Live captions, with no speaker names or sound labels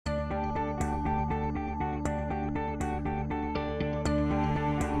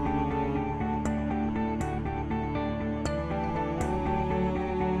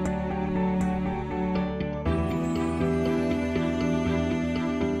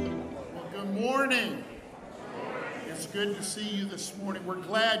morning. It's good to see you this morning. We're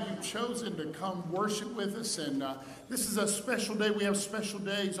glad you've chosen to come worship with us. And this is a special day. We have special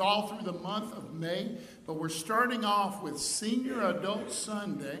days all through the month of May. But we're starting off with Senior Adult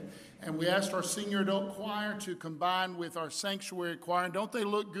Sunday. And we asked our Senior Adult Choir to combine with our Sanctuary Choir. And don't they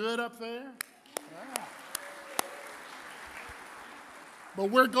look good up there? Yeah. But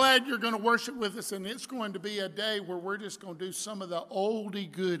we're glad you're going to worship with us. And it's going to be a day where we're just going to do some of the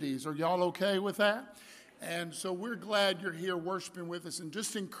oldie goodies. Are y'all okay with that? And so we're glad you're here worshiping with us, and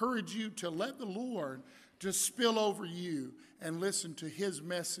just encourage you to let the Lord just spill over you and listen to his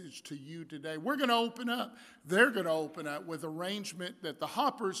message to you today. They're going to open up with arrangement that the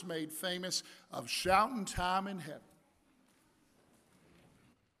Hoppers made famous of Shouting Time in Heaven.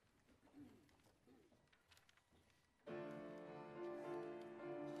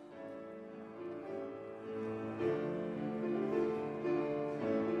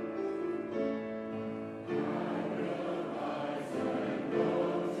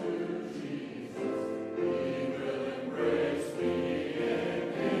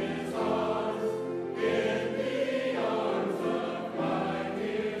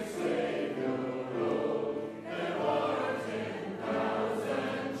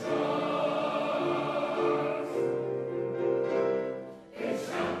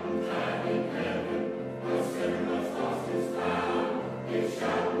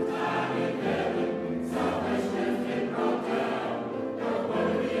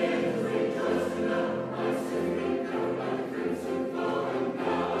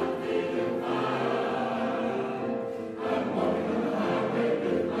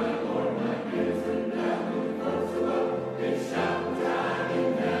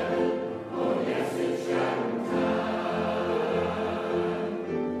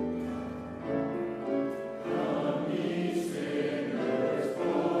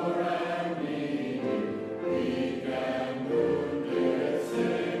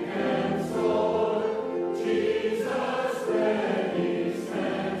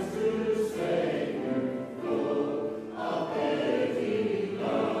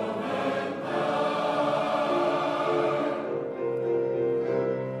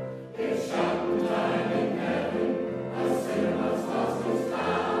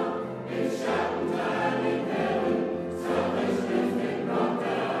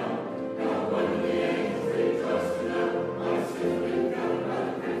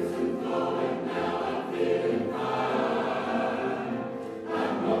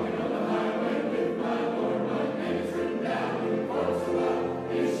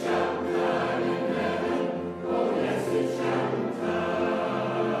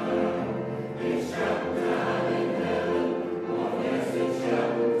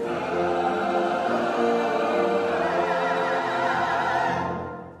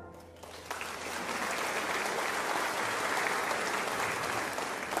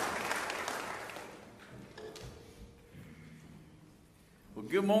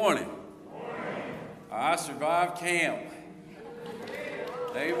 Good morning. I survived camp.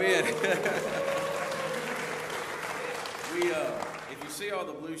 Amen. If you see all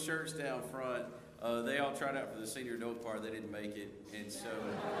the blue shirts down front, they all tried out for the Senior Adult Choir. They didn't make it, and so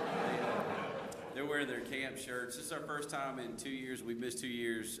they're wearing their camp shirts. This is our first time in 2 years. We missed 2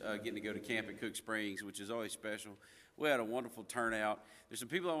 years getting to go to camp at Cook Springs, which is always special. We had a wonderful turnout. There's some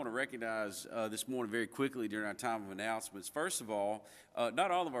people I want to recognize this morning very quickly during our time of announcements. First of all,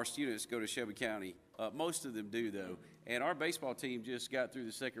 not all of our students go to Shelby County. Most of them do, though. And our baseball team just got through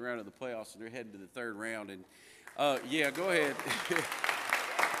the second round of the playoffs, and they're heading to the third round. And, yeah, go ahead.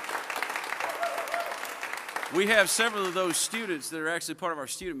 We have several of those students that are actually part of our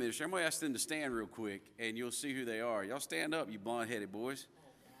student ministry. I'm going to ask them to stand real quick, and you'll see who they are. Y'all stand up, you blonde-headed boys.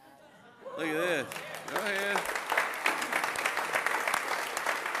 Look at this. Go ahead.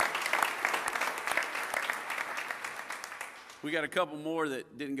 We got a couple more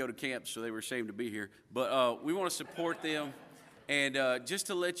that didn't go to camp, so they were ashamed to be here. But we want to support them. And just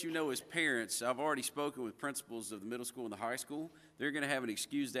to let you know, as parents, I've already spoken with principals of the middle school and the high school. They're going to have an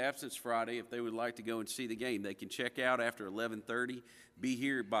excused absence Friday if they would like to go and see the game. They can check out after 11:30, be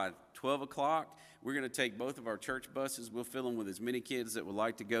here by 12 o'clock. We're going to take both of our church buses. We'll fill them with as many kids that would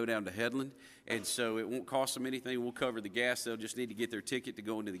like to go down to Headland. And so it won't cost them anything. We'll cover the gas. They'll just need to get their ticket to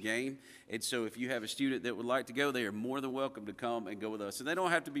go into the game. And so if you have a student that would like to go, they are more than welcome to come and go with us. And they don't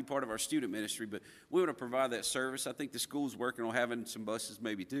have to be part of our student ministry, but we want to provide that service. I think the school's working on having some buses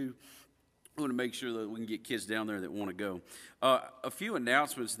maybe too. We want to make sure that we can get kids down there that want to go. A few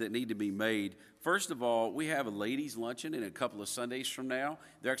announcements that need to be made. First of all, we have a ladies' luncheon in a couple of Sundays from now.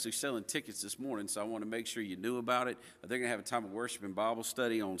 They're actually selling tickets this morning, so I want to make sure you knew about it. They're going to have a time of worship and Bible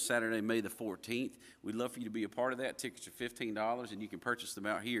study on Saturday, May the 14th. We'd love for you to be a part of that. Tickets are $15, and you can purchase them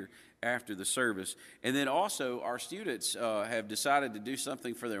out here after the service. And then also, our students have decided to do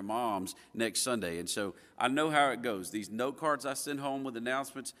something for their moms next Sunday. And so I know how it goes. These note cards I send home with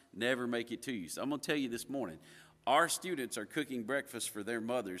announcements never make it to you. So I'm going to tell you this morning. Our students are cooking breakfast for their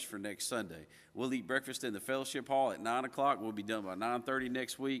mothers for next Sunday. We'll eat breakfast in the fellowship hall at 9 o'clock. We'll be done by 9:30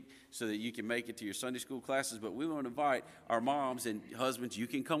 next week so that you can make it to your Sunday school classes. But we want to invite our moms and husbands. You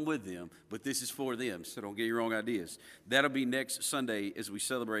can come with them, but this is for them, so don't get your wrong ideas. That'll be next Sunday as we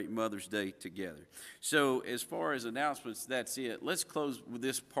celebrate Mother's Day together. So as far as announcements, that's it. Let's close with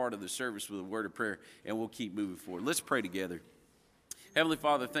this part of the service with a word of prayer, and we'll keep moving forward. Let's pray together. Heavenly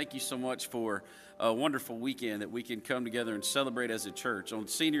Father, thank you so much for a wonderful weekend that we can come together and celebrate as a church. On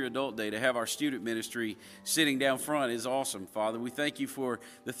Senior Adult Day, to have our student ministry sitting down front is awesome, Father. We thank you for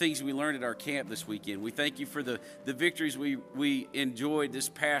the things we learned at our camp this weekend. We thank you for the victories we enjoyed this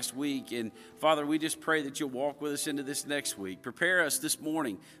past week. And, Father, we just pray that you'll walk with us into this next week. Prepare us this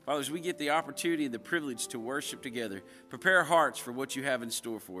morning, Father, as we get the opportunity and the privilege to worship together. Prepare our hearts for what you have in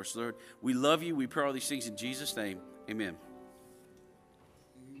store for us, Lord. We love you. We pray all these things in Jesus' name. Amen.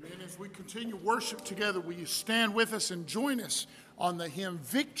 And as we continue worship together, will you stand with us and join us on the hymn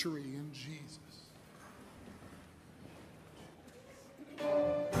Victory in Jesus?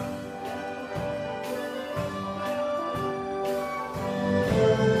 Thank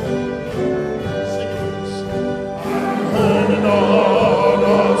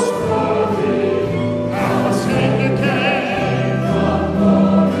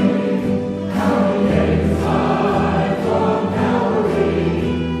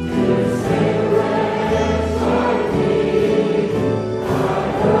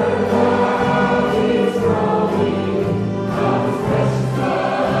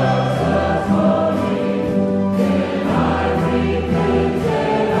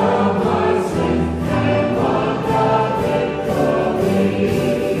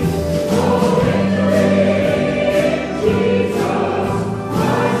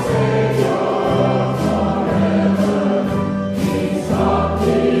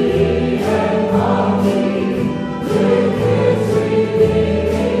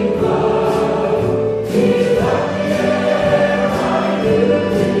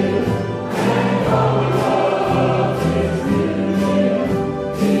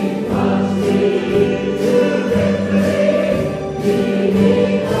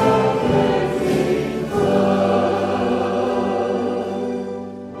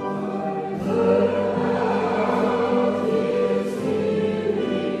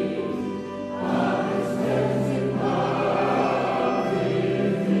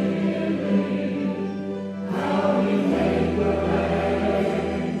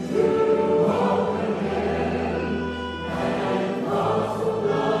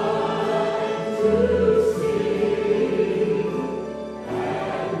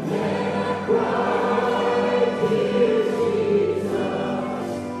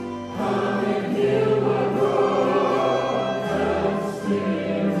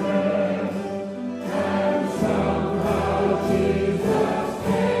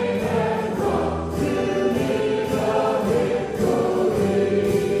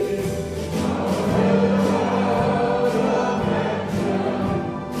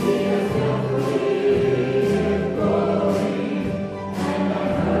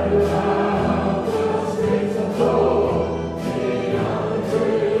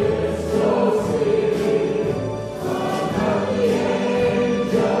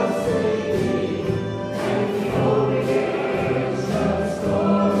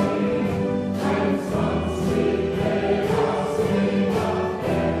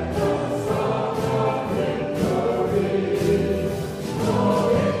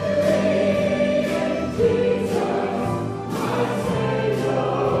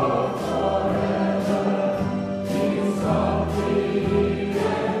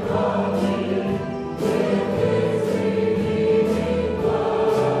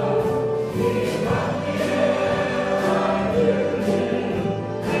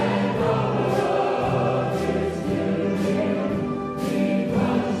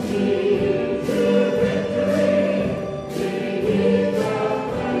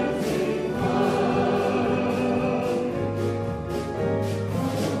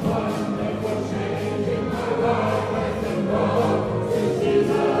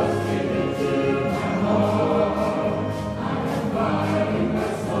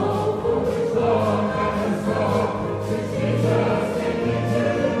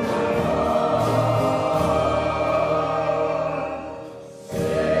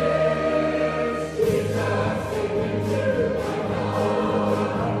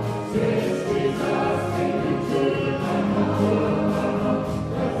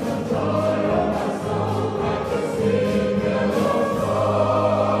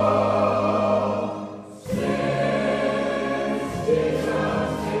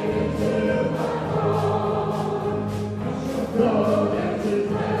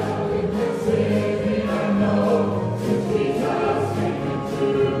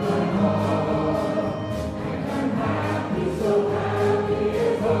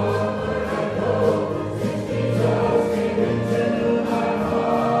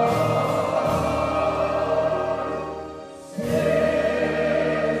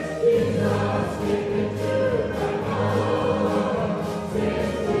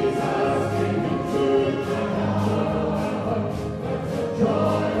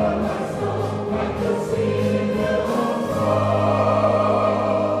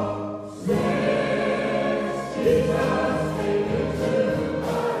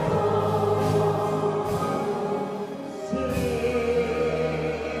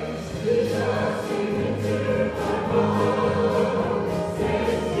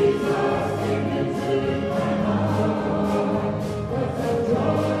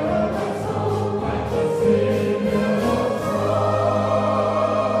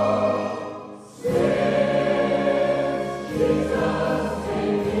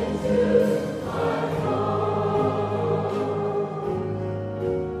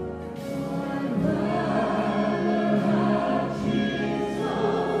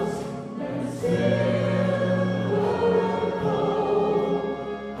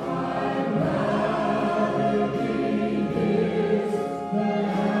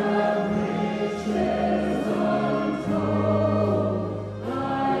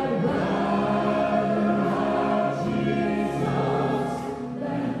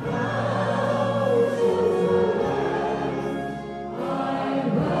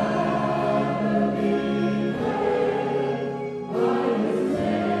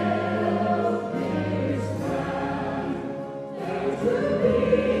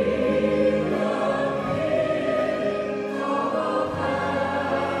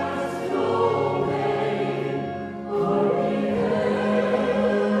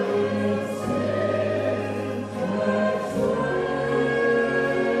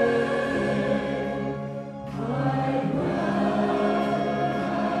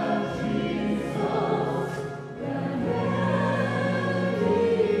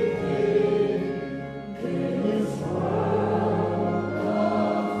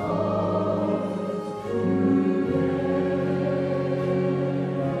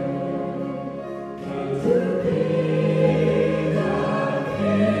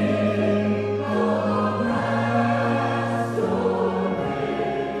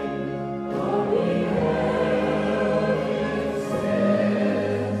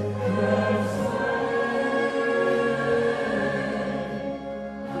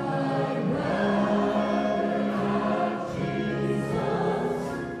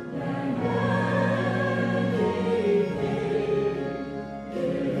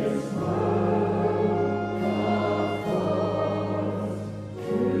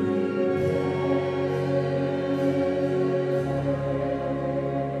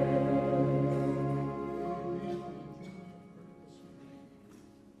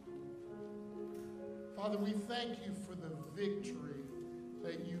Father, we thank you for the victory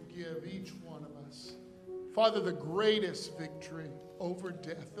that you give each one of us. Father, the greatest victory over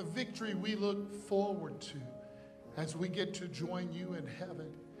death, the victory we look forward to as we get to join you in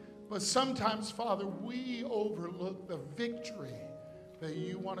heaven. But sometimes, Father, we overlook the victory that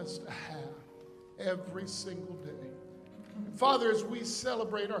you want us to have every single day. And Father, as we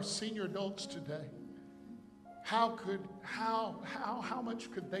celebrate our senior adults today, how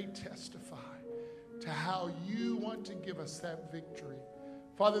much could they testify to how you want to give us that victory?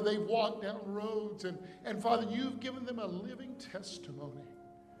 Father, they've walked down roads, and Father, you've given them a living testimony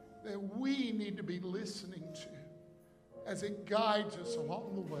that we need to be listening to as it guides us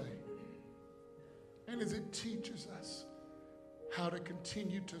along the way and as it teaches us how to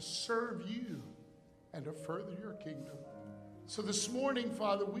continue to serve you and to further your kingdom. So this morning,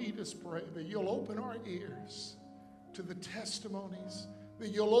 Father, we just pray that you'll open our ears to the testimonies, that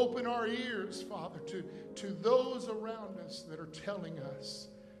you'll open our ears, Father, to those around us that are telling us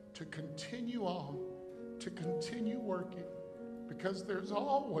to continue on, to continue working, because there's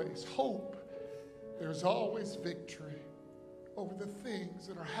always hope, there's always victory over the things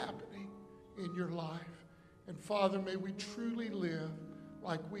that are happening in your life. And Father, may we truly live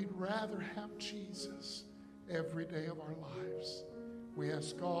like we'd rather have Jesus every day of our lives. We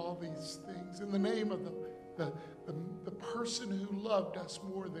ask all these things in the name of the person who loved us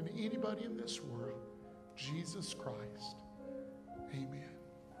more than anybody in this world, Jesus Christ. Amen.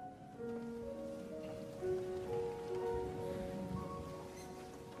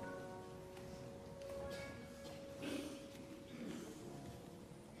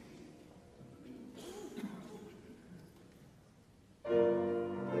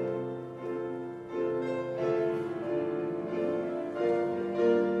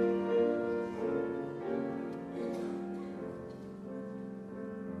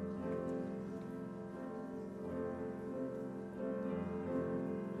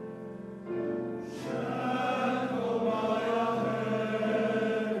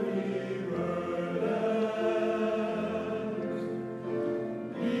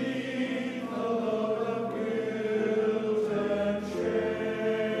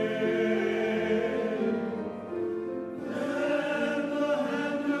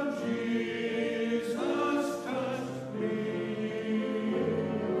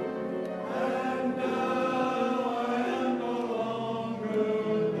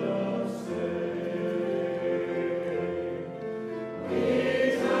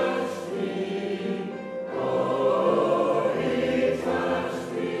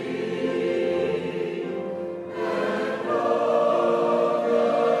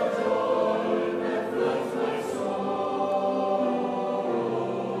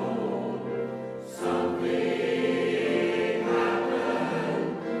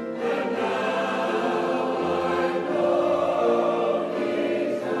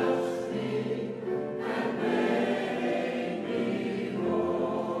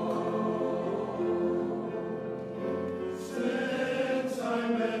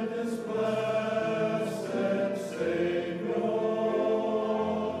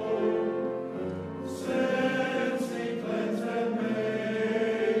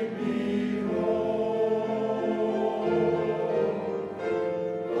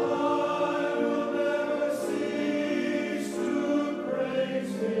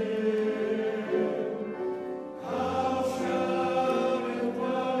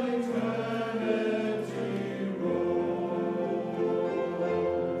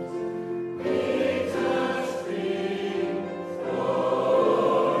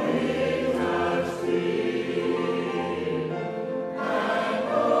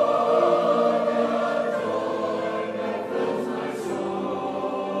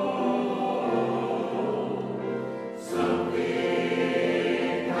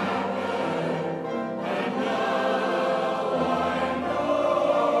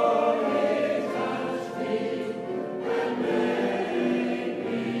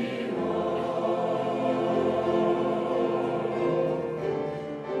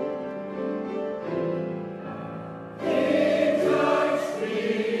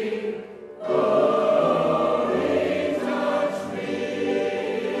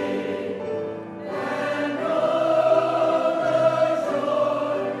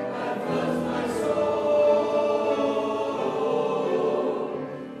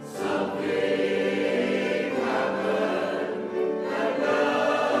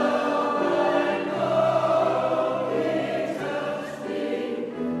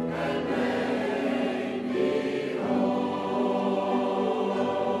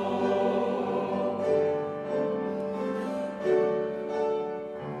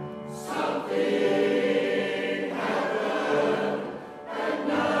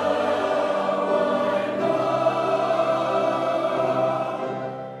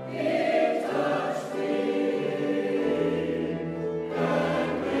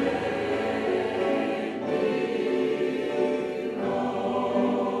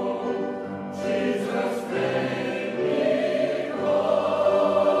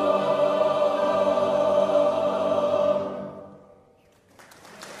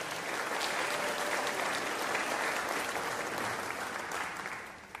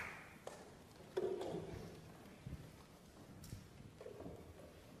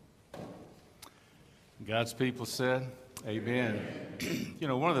 God's people said, amen. You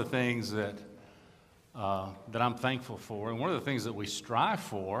know, one of the things that I'm thankful for, and one of the things that we strive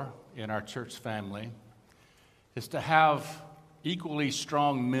for in our church family, is to have equally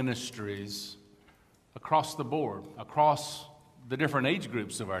strong ministries across the board, across the different age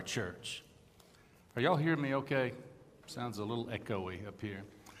groups of our church. Are y'all hearing me okay? Sounds a little echoey up here.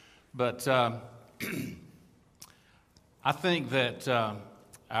 But I think that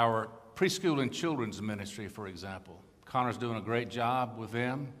our preschool and children's ministry, for example, Connor's doing a great job with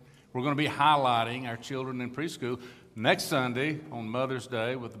them. We're going to be highlighting our children in preschool next Sunday on Mother's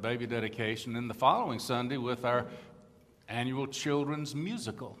Day with the baby dedication, and the following Sunday with our annual children's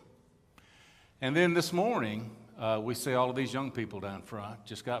musical. And then this morning, we see all of these young people down front.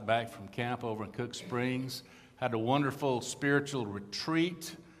 Just got back from camp over in Cook Springs. Had a wonderful spiritual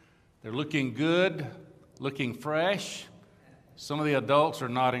retreat. They're looking good, looking fresh. Some of the adults are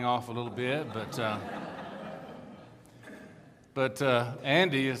nodding off a little bit, but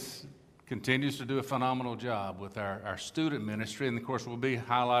Andy continues to do a phenomenal job with our student ministry, and of course we'll be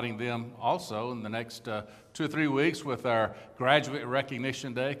highlighting them also in the next 2 or 3 weeks with our graduate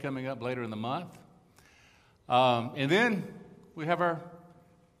recognition day coming up later in the month. And then we have our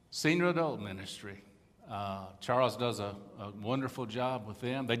senior adult ministry. Charles does a wonderful job with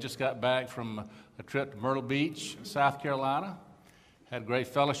them. They just got back from a trip to Myrtle Beach, South Carolina. Had great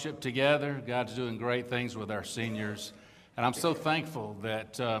fellowship together. God's doing great things with our seniors. And I'm so thankful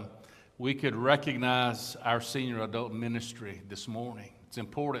that we could recognize our senior adult ministry this morning. It's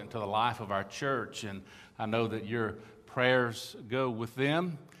important to the life of our church, and I know that your prayers go with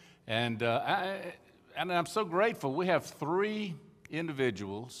them. And I'm so grateful. We have 3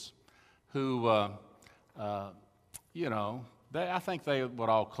 individuals who, I think they would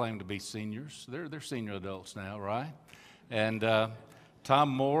all claim to be seniors. They're senior adults now, right? And Tom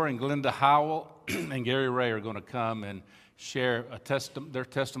Moore and Glenda Howell and Gary Ray are going to come and share their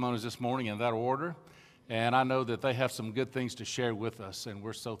testimonies this morning in that order. And I know that they have some good things to share with us, and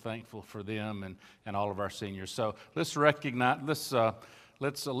we're so thankful for them and all of our seniors. So let's let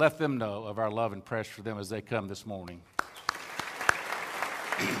them know of our love and prayers for them as they come this morning.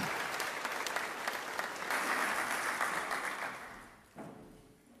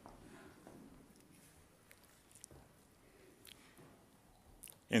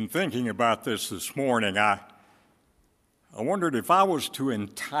 In thinking about this morning, I wondered if I was to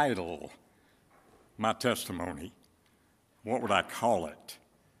entitle my testimony, what would I call it?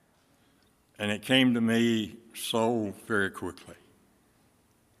 And it came to me so very quickly.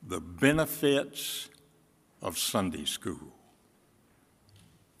 The benefits of Sunday school.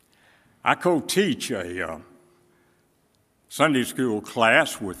 I co-teach a Sunday school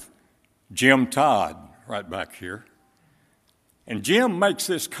class with Jim Todd right back here. And Jim makes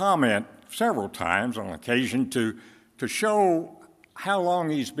this comment several times on occasion to show how long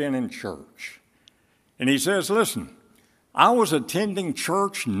he's been in church. And he says, listen, I was attending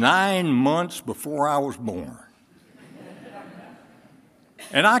church 9 months before I was born.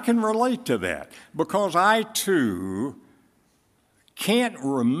 And I can relate to that because I, too, can't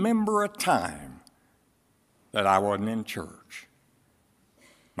remember a time that I wasn't in church.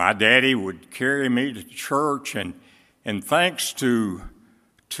 My daddy would carry me to church, and thanks to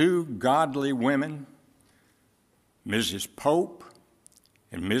 2 godly women, Mrs. Pope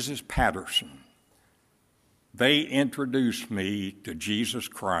and Mrs. Patterson, they introduced me to Jesus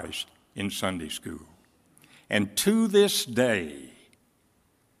Christ in Sunday school. And to this day,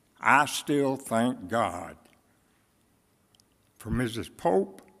 I still thank God for Mrs.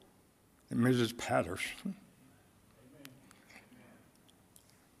 Pope and Mrs. Patterson.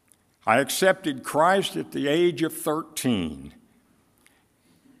 I accepted Christ at the age of 13.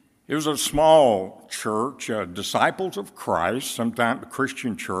 It was a small church, Disciples of Christ, sometimes a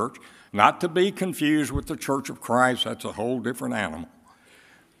Christian church, not to be confused with the Church of Christ. That's a whole different animal.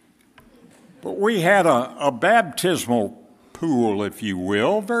 But we had a baptismal pool, if you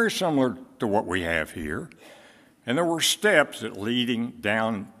will, very similar to what we have here. And there were steps leading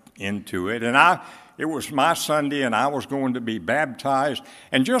down into it. And it was my Sunday, and I was going to be baptized.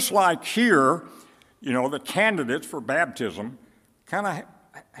 And just like here, the candidates for baptism kind of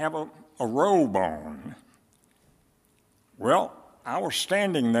have a robe on. Well, I was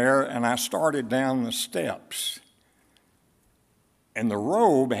standing there, and I started down the steps. And the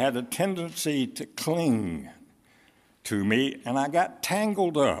robe had a tendency to cling to me, and I got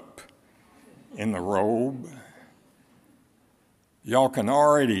tangled up in the robe. Y'all can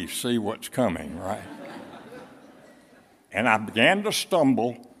already see what's coming, right? And I began to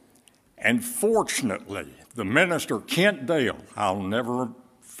stumble, and fortunately, the minister, Kent Dale, I'll never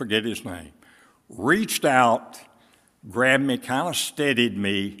forget his name, reached out, grabbed me, kind of steadied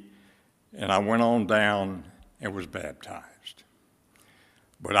me, and I went on down and was baptized.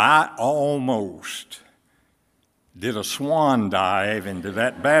 But I almost did a swan dive into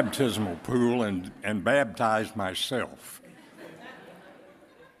that baptismal pool and baptized myself.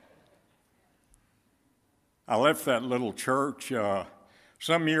 I left that little church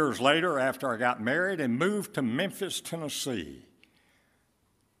some years later after I got married and moved to Memphis, Tennessee.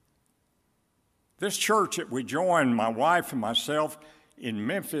 This church that we joined, my wife and myself, in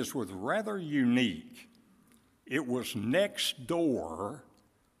Memphis was rather unique. It was next door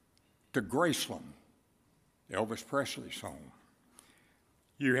to Graceland, Elvis Presley's home.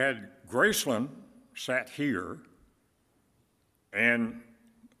 You had Graceland sat here, and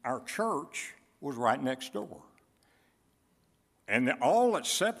our church was right next door. And all that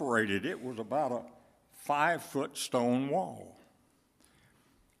separated it was about a 5-foot stone wall.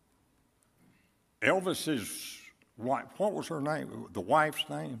 Elvis's wife, what was her name? The wife's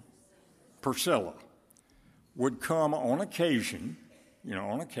name? Priscilla, would come on occasion,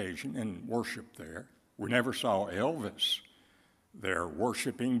 and worship there. We never saw Elvis there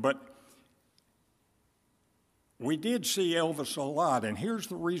worshiping, but we did see Elvis a lot, and here's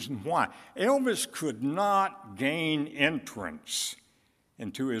the reason why. Elvis could not gain entrance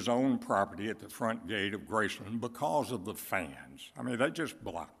into his own property at the front gate of Graceland because of the fans. I mean, they just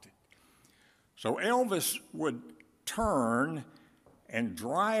blocked it. So Elvis would turn and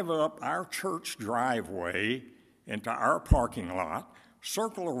drive up our church driveway into our parking lot,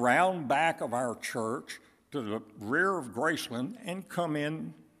 circle around back of our church to the rear of Graceland, and come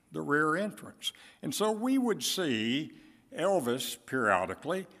in the rear entrance. And so we would see Elvis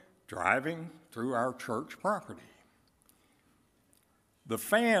periodically driving through our church property. The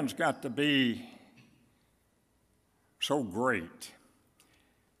fans got to be so great.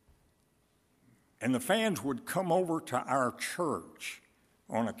 And the fans would come over to our church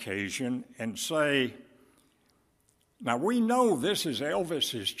on occasion and say, now we know this is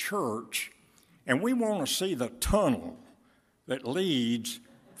Elvis's church, and we want to see the tunnel that leads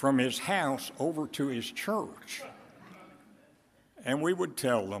from his house over to his church. And we would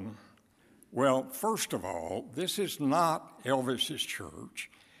tell them, well, first of all, this is not Elvis's church,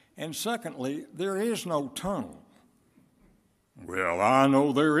 and secondly, there is no tunnel. Well, I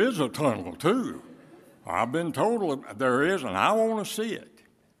know there is a tunnel too. I've been told there is, and I want to see it.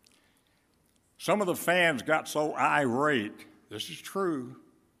 Some of the fans got so irate, this is true,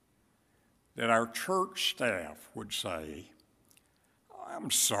 that our church staff would say, I'm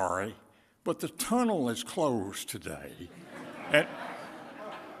sorry, but the tunnel is closed today.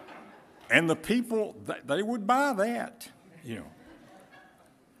 And the people, they would buy that,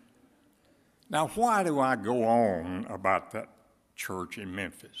 Now, why do I go on about that church in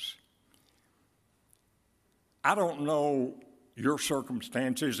Memphis? I don't know your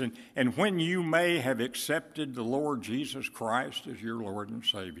circumstances and when you may have accepted the Lord Jesus Christ as your Lord and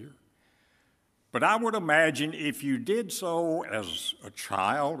Savior. But I would imagine if you did so as a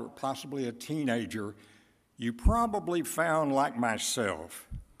child or possibly a teenager, you probably found, like myself,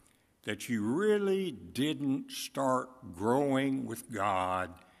 that you really didn't start growing with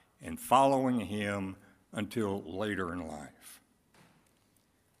God and following Him until later in life.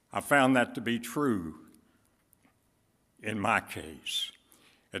 I found that to be true in my case.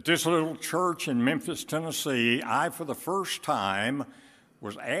 At this little church in Memphis, Tennessee, I, for the first time,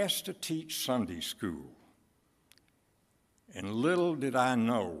 was asked to teach Sunday school. And little did I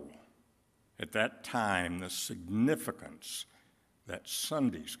know at that time the significance that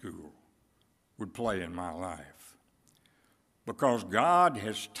Sunday school would play in my life. Because God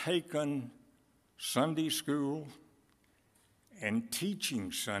has taken Sunday school and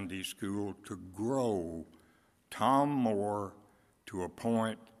teaching Sunday school to grow Tom Moore to a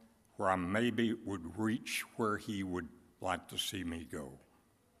point where I maybe would reach where he would like to see me go.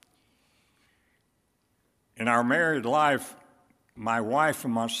 In our married life, my wife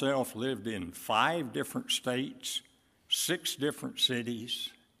and myself lived in 5 different states, 6 different cities,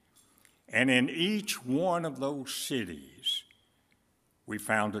 and in each one of those cities, we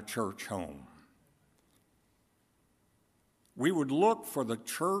found a church home. We would look for the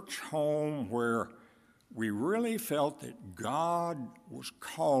church home where we really felt that God was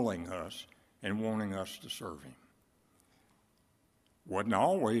calling us and wanting us to serve Him. Wasn't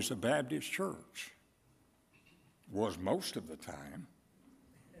always a Baptist church. Was most of the time,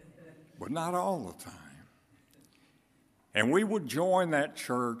 but not all the time. And we would join that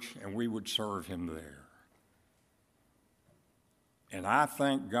church and we would serve Him there. And I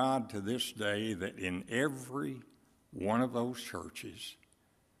thank God to this day that in every one of those churches,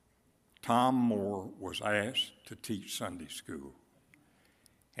 Tom Moore was asked to teach Sunday school.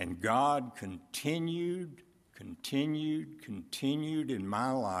 And God continued in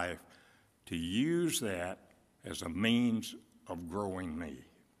my life to use that as a means of growing me.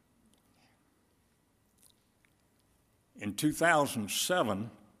 In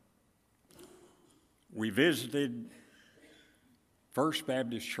 2007, we visited First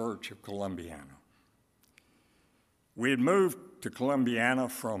Baptist Church of Columbiana. We had moved to Columbiana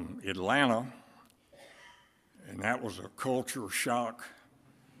from Atlanta, and that was a culture shock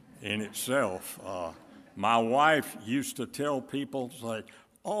in itself. My wife used to tell people, like,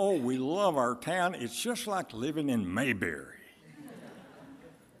 oh, we love our town. It's just like living in Mayberry.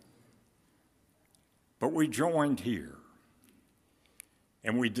 But we joined here,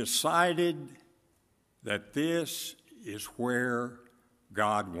 and we decided that this is where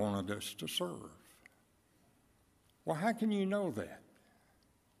God wanted us to serve. Well, how can you know that?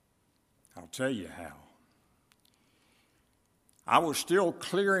 I'll tell you how. I was still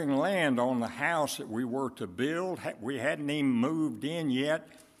clearing land on the house that we were to build. We hadn't even moved in yet,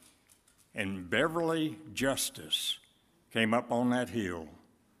 and Beverly Justice came up on that hill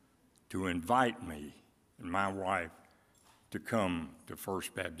to invite me and my wife to come to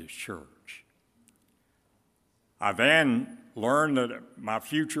First Baptist Church. I then learned that my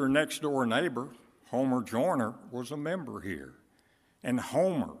future next-door neighbor, Homer Joyner, was a member here, and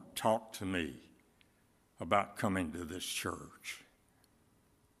Homer talked to me about coming to this church.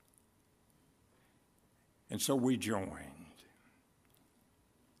 And so we joined.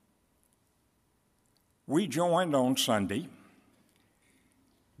 We joined on Sunday.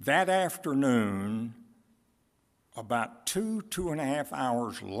 That afternoon, about 2.5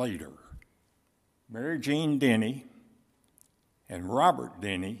 hours later, Mary Jean Denny and Robert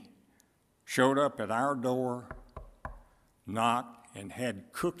Denny showed up at our door, knocked, and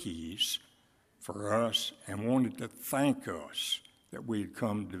had cookies for us and wanted to thank us that we'd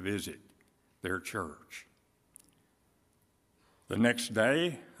come to visit their church. The next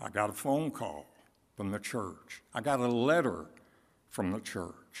day, I got a phone call from the church. I got a letter from the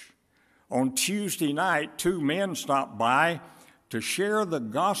church. On Tuesday night, 2 men stopped by to share the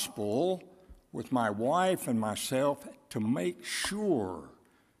gospel with my wife and myself to make sure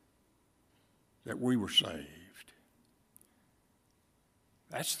that we were saved.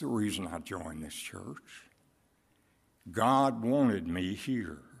 That's the reason I joined this church. God wanted me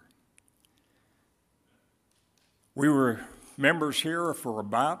here. We were members here for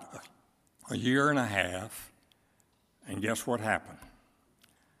about a year and a half, and guess what happened?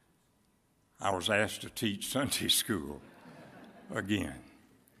 I was asked to teach Sunday school again.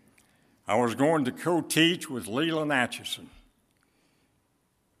 I was going to co-teach with Leland Atchison.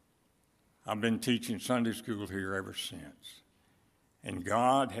 I've been teaching Sunday school here ever since. And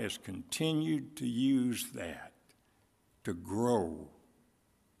God has continued to use that to grow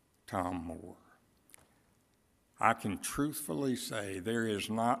Tom Moore. I can truthfully say there is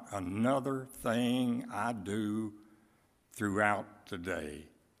not another thing I do throughout the day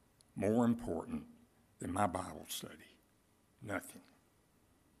more important than my Bible study. Nothing.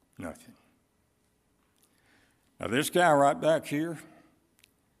 Nothing. Now, this guy right back here,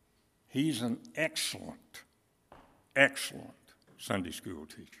 he's an excellent Sunday school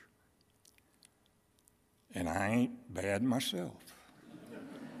teacher. And I ain't bad myself.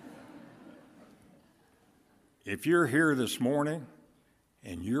 If you're here this morning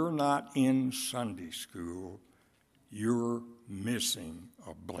and you're not in Sunday school, you're missing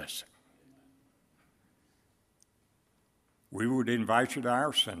a blessing. We would invite you to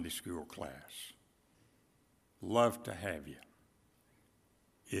our Sunday school class. Love to have you.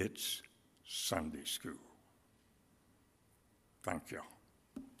 It's Sunday school. Thank y'all.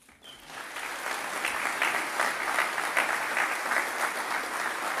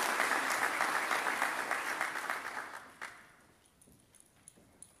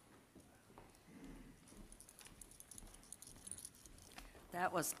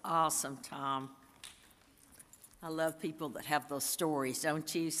 That was awesome, Tom. I love people that have those stories,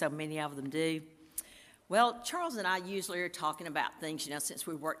 don't you? So many of them do. Well, Charles and I usually are talking about things, since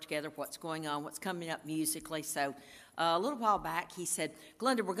we work together, what's going on, what's coming up musically. So a little while back, he said,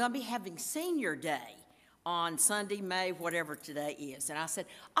 Glenda, we're going to be having Senior Day on Sunday, May, whatever today is. And I said,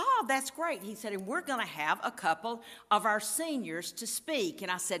 oh, that's great. He said, and we're going to have a couple of our seniors to speak. And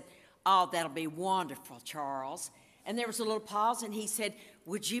I said, oh, that'll be wonderful, Charles. And there was a little pause, and he said,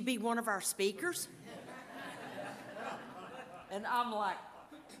 would you be one of our speakers? And I'm like,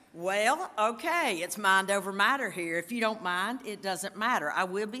 well, okay, it's mind over matter here. If you don't mind, it doesn't matter. I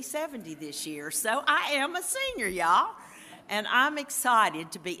will be 70 this year, so I am a senior, y'all. And I'm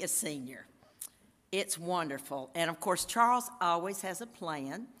excited to be a senior. It's wonderful. And of course, Charles always has a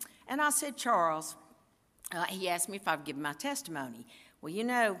plan. And I said, Charles, he asked me if I'd give him my testimony. Well, you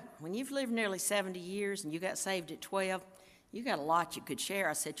know, when you've lived nearly 70 years and you got saved at 12, you got a lot you could share.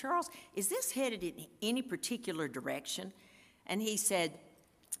 I said, Charles, is this headed in any particular direction? And he said,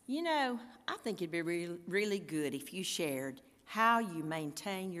 you know, I think it'd be really good if you shared how you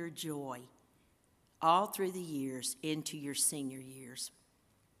maintain your joy all through the years into your senior years.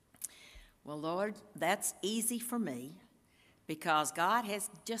 Well, Lord, that's easy for me because God has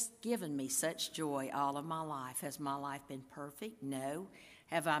just given me such joy all of my life. Has my life been perfect? No.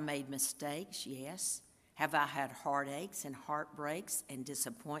 Have I made mistakes? Yes. Have I had heartaches and heartbreaks and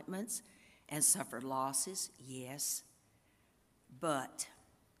disappointments and suffered losses? Yes. But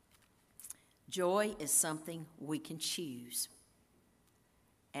joy is something we can choose.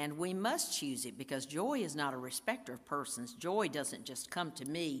 And we must choose it because joy is not a respecter of persons. Joy doesn't just come to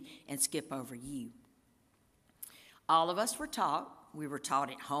me and skip over you. All of us were taught. We were taught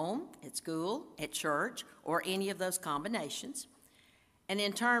at home, at school, at church, or any of those combinations. And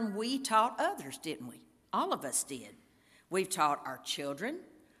in turn, we taught others, didn't we? All of us did. We've taught our children,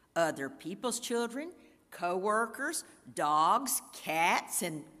 other people's children, co-workers, dogs, cats,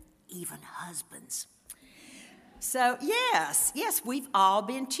 and even husbands. So yes, we've all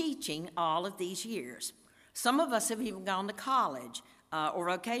been teaching all of these years. Some of us have even gone to college or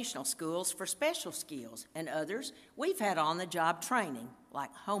vocational schools for special skills, and others we've had on-the-job training,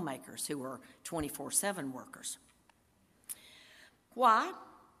 like homemakers who are 24/7 workers. Why?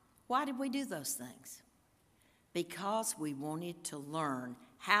 Why did we do those things? Because we wanted to learn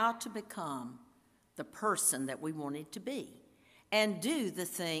how to become the person that we wanted to be and do the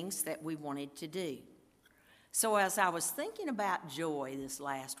things that we wanted to do. So as I was thinking about joy this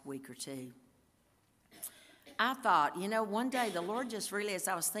last week or two, I thought, you know, one day the Lord just really, as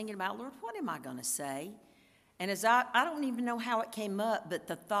I was thinking about, Lord, what am I going to say? And as I don't even know how it came up, but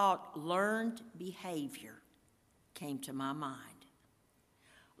the thought learned behavior came to my mind.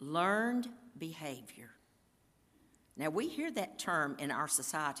 Learned behavior. Now, we hear that term in our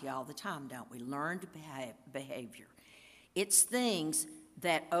society all the time, don't we? Learned behavior. It's things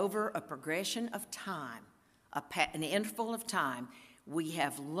that over a progression of time, an interval of time, we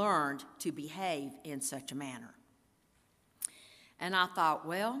have learned to behave in such a manner. And I thought,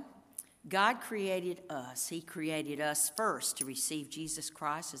 well, God created us. He created us first to receive Jesus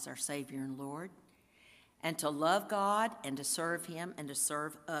Christ as our Savior and Lord, and to love God and to serve Him and to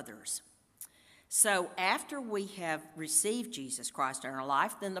serve others. So after we have received Jesus Christ in our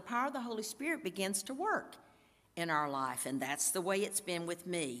life, then the power of the Holy Spirit begins to work in our life, and that's the way it's been with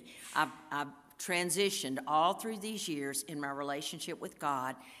me. I've transitioned all through these years in my relationship with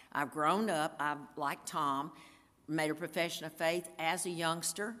God. I've grown up. I've, like Tom, made a profession of faith as a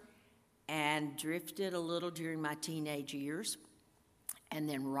youngster and drifted a little during my teenage years and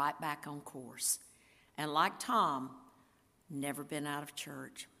then right back on course. And like Tom, never been out of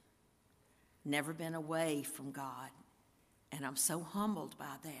church, never been away from God. And I'm so humbled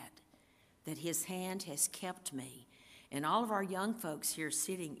by that His hand has kept me. And all of our young folks here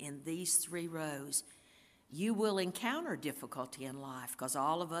sitting in these 3 rows, you will encounter difficulty in life because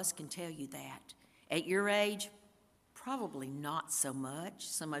all of us can tell you that. At your age, probably not so much.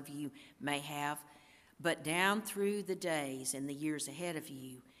 Some of you may have. But down through the days and the years ahead of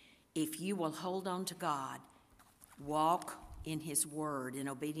you, if you will hold on to God, walk in His Word, in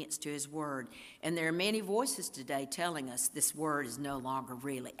obedience to His Word. And there are many voices today telling us this Word is no longer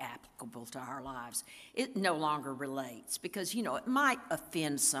really applicable to our lives. It no longer relates because, you know, it might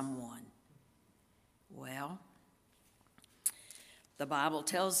offend someone. Well, the Bible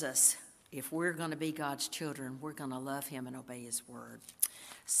tells us if we're going to be God's children, we're going to love Him and obey His Word.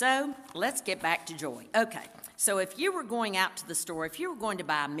 So let's get back to joy. Okay, so if you were going out to the store, if you were going to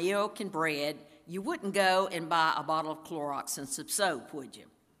buy milk and bread, you wouldn't go and buy a bottle of Clorox and some soap, would you?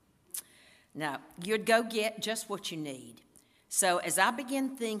 No, you'd go get just what you need. So as I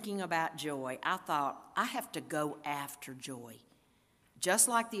began thinking about joy, I thought, I have to go after joy, just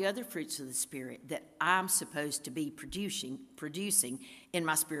like the other fruits of the Spirit that I'm supposed to be producing in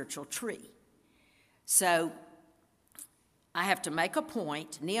my spiritual tree. So I have to make a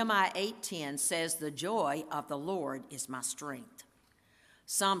point. Nehemiah 8:10 says, the joy of the Lord is my strength.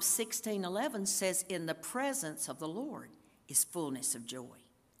 Psalm 16:11 says, in the presence of the Lord is fullness of joy.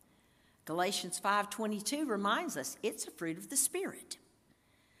 Galatians 5:22 reminds us it's a fruit of the Spirit.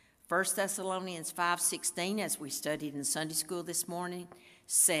 1 Thessalonians 5:16, as we studied in Sunday school this morning,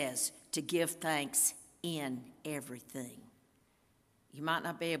 says to give thanks in everything. You might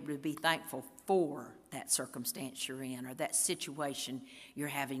not be able to be thankful for that circumstance you're in or that situation you're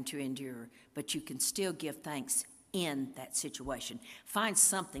having to endure, but you can still give thanks in that situation. Find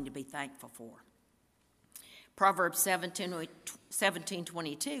something to be thankful for. Proverbs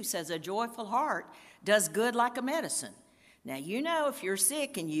 17:22 says, a joyful heart does good like a medicine. Now, you know, if you're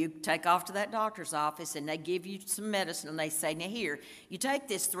sick and you take off to that doctor's office and they give you some medicine and they say, now here, you take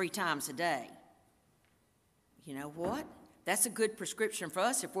this 3 times a day. You know what? That's a good prescription for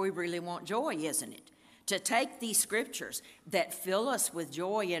us if we really want joy, isn't it? To take these scriptures that fill us with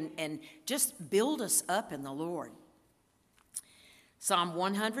joy and just build us up in the Lord. Psalm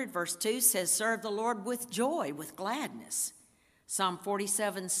 100, verse 2 says, serve the Lord with joy, with gladness. Psalm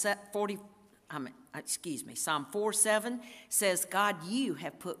 4:7 says, God, you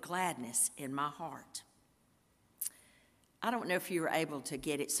have put gladness in my heart. I don't know if you were able to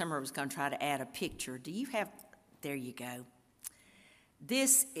get it. Summer was going to try to add a picture. Do you have, there you go.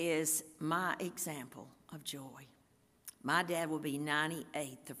 This is my example of joy. My dad will be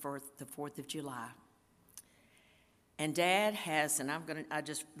 98 the 4th of July. And Dad has, and I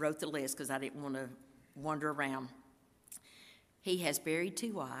just wrote the list because I didn't want to wander around. He has buried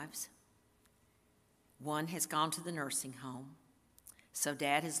 2 wives. One has gone to the nursing home. So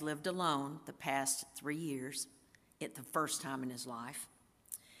Dad has lived alone the past 3 years, at the first time in his life.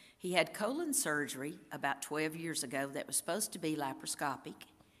 He had colon surgery about 12 years ago that was supposed to be laparoscopic,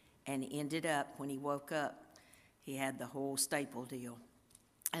 and ended up, when he woke up, he had the whole staple deal.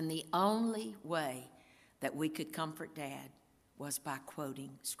 And the only way that we could comfort Dad was by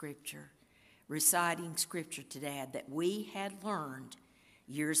quoting Scripture, reciting Scripture to Dad that we had learned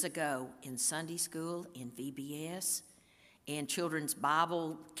years ago in Sunday school, in VBS, in Children's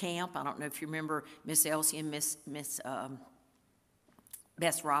Bible Camp. I don't know if you remember Miss Elsie and Miss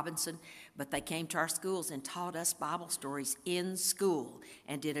Bess Robinson, but they came to our schools and taught us Bible stories in school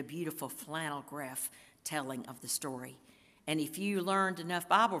and did a beautiful flannel graph telling of the story. And if you learned enough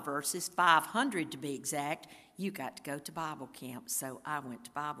Bible verses, 500 to be exact, you got to go to Bible camp. So I went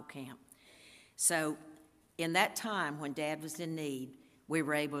to Bible camp. So in that time when Dad was in need, we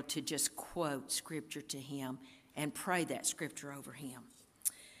were able to just quote Scripture to him and pray that Scripture over him.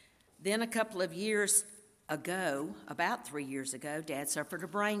 Then a couple of years ago, about 3 years ago, Dad suffered a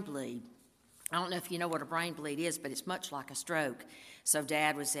brain bleed. I don't know if you know what a brain bleed is, but it's much like a stroke. So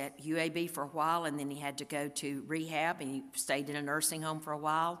Dad was at UAB for a while, and then he had to go to rehab, and he stayed in a nursing home for a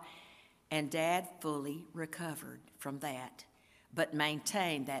while. And Dad fully recovered from that, but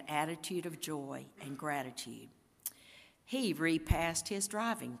maintained that attitude of joy and gratitude. He repassed his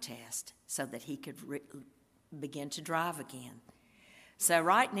driving test so that he could begin to drive again. So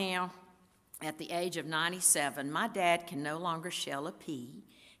right now, at the age of 97, my dad can no longer shell a pea.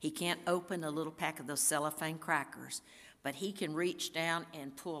 He can't open a little pack of those cellophane crackers, but he can reach down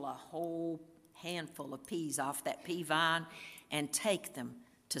and pull a whole handful of peas off that pea vine and take them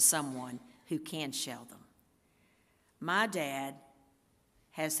to someone who can shell them. My dad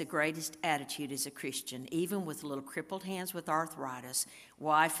has the greatest attitude as a Christian, even with little crippled hands with arthritis,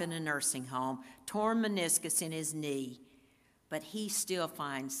 wife in a nursing home, torn meniscus in his knee, but he still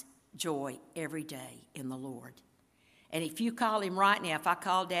finds joy every day in the Lord. And if you call him right now, if I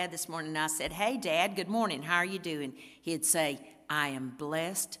called Dad this morning and I said, hey, Dad, good morning, how are you doing? He'd say, I am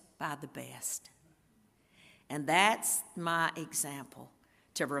blessed by the best. And that's my example,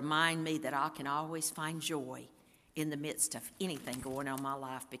 to remind me that I can always find joy in the midst of anything going on in my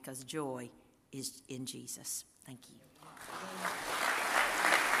life, because joy is in Jesus. Thank you.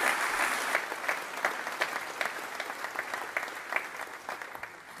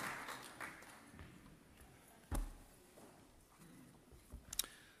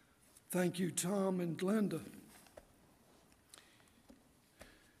 Thank you, Tom and Glenda.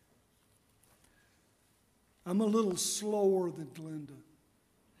 I'm a little slower than Glenda.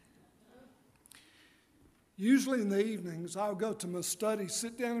 Usually in the evenings, I'll go to my study,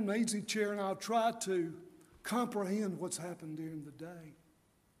 sit down in my easy chair, and I'll try to comprehend what's happened during the day.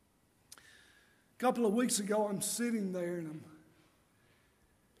 A couple of weeks ago, I'm sitting there and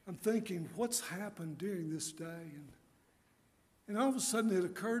I'm thinking, what's happened during this day? And all of a sudden it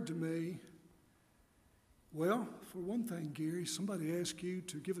occurred to me, well, for one thing, Gary, somebody asked you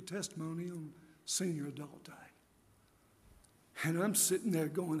to give a testimony on Senior Adult Day. And I'm sitting there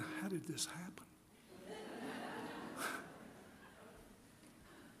going, how did this happen?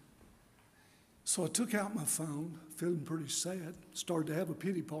 So I took out my phone, feeling pretty sad, started to have a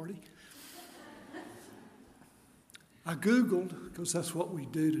pity party. I Googled, because that's what we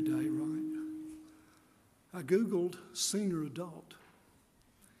do today, right? I Googled senior adult.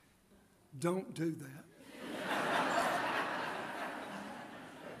 Don't do that.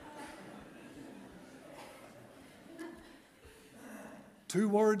 2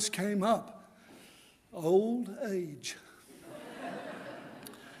 words came up: old age.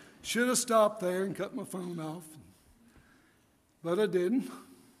 Should have stopped there and cut my phone off, but I didn't.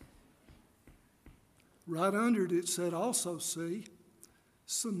 Right under it, it said also, see,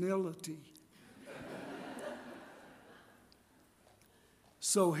 senility.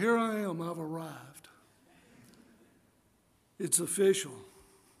 So here I am, I've arrived. It's official.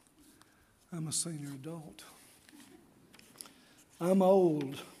 I'm a senior adult. I'm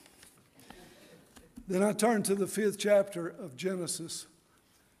old. Then I turned to the 5th chapter of Genesis,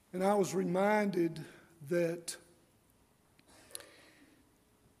 and I was reminded that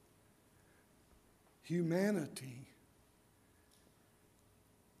humanity,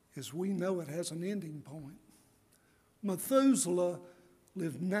 as we know it, has an ending point. Methuselah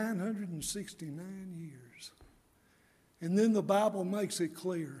lived 969 years. And then the Bible makes it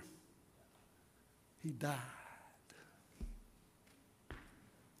clear he died.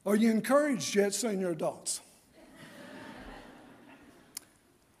 Are you encouraged yet, senior adults?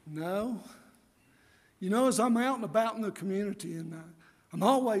 No. You know, as I'm out and about in the community, and I'm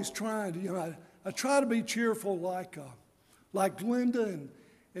always trying to, I try to be cheerful like Glenda,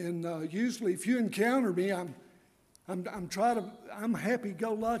 and usually if you encounter me, I'm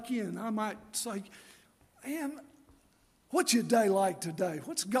happy-go-lucky, and I might say, man, what's your day like today?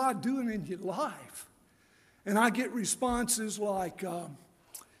 What's God doing in your life? And I get responses like,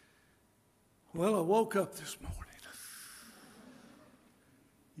 well, I woke up this morning.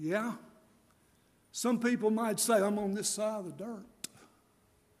 Yeah. Some people might say, I'm on this side of the dirt.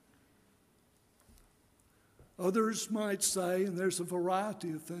 Others might say, and there's a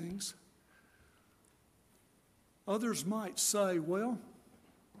variety of things, others might say, well,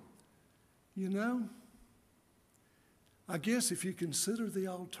 you know, I guess if you consider the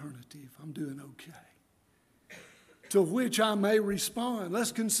alternative, I'm doing okay. To which I may respond,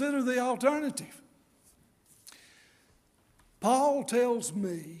 let's consider the alternative. Paul tells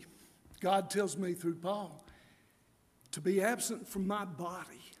me, God tells me through Paul, to be absent from my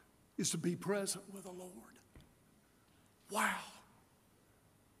body is to be present with the Lord. Wow.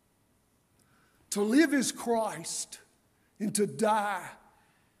 To live is Christ, and to die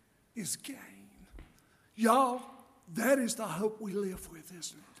is gain. Y'all, that is the hope we live with,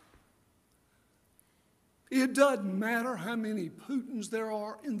 isn't it? It doesn't matter how many Putins there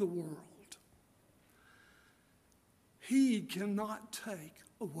are in the world. He cannot take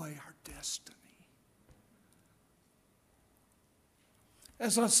away our destiny.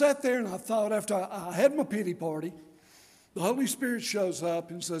 As I sat there and I thought, after I had my pity party, the Holy Spirit shows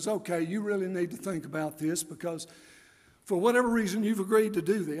up and says, okay, you really need to think about this because for whatever reason you've agreed to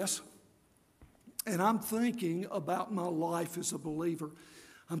do this. And I'm thinking about my life as a believer.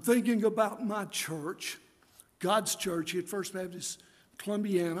 I'm thinking about my church, God's church here at First Baptist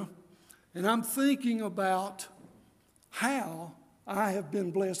Columbiana. And I'm thinking about how I have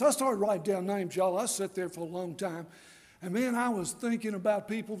been blessed. I started writing down names, y'all. I sat there for a long time. And man, I was thinking about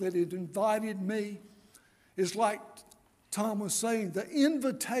people that had invited me. It's like Tom was saying, the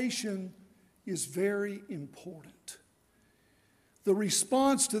invitation is very important. The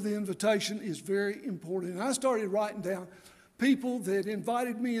response to the invitation is very important. And I started writing down people that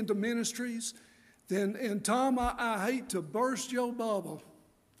invited me into ministries. And Tom, I hate to burst your bubble,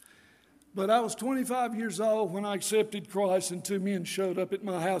 but I was 25 years old when I accepted Christ, and 2 men showed up at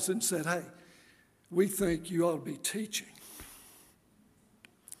my house and said, hey, we think you ought to be teaching.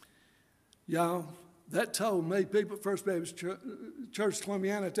 Y'all, that told me people at First Baptist Church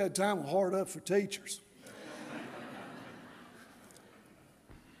Columbiana at that time were hard up for teachers.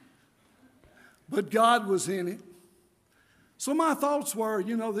 But God was in it. So my thoughts were,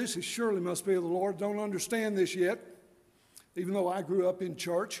 you know, this is surely must be of the Lord. Don't understand this yet, even though I grew up in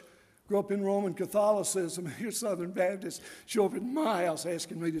church. Grew up in Roman Catholicism. Here, Southern Baptists show up at my house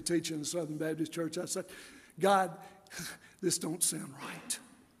asking me to teach in the Southern Baptist Church. I said, God, this don't sound right.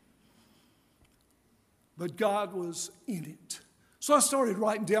 But God was in it. So I started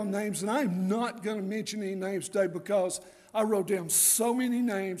writing down names, and I'm not going to mention any names today because I wrote down so many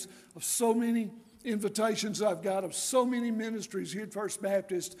names of so many invitations I've got of so many ministries here at First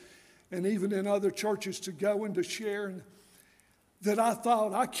Baptist and even in other churches to go and to share. And that I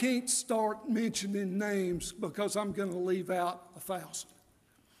thought I can't start mentioning names because I'm going to leave out 1,000.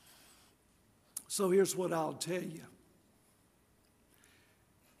 So here's what I'll tell you.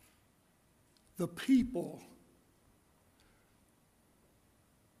 The people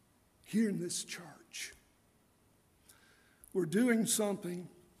here in this church were doing something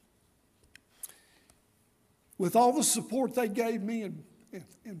with all the support they gave me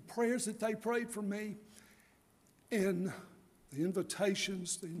and prayers that they prayed for me and the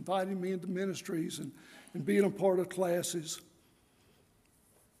invitations, the inviting me into ministries and being a part of classes.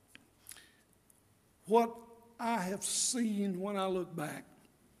 What I have seen when I look back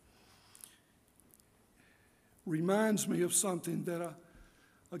reminds me of something that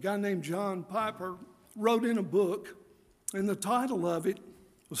a guy named John Piper wrote in a book, and the title of it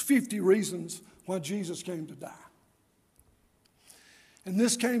was 50 Reasons Why Jesus Came to Die. And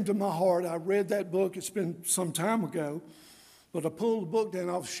this came to my heart. I read that book. It's been some time ago, but I pulled the book down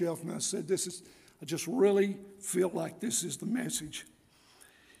off the shelf and I said, I just really feel like this is the message.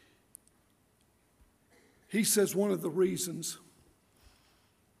 He says one of the reasons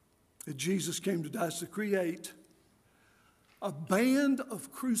that Jesus came to die is to create a band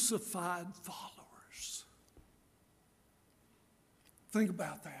of crucified followers. Think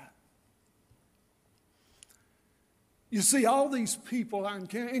about that. You see, all these people I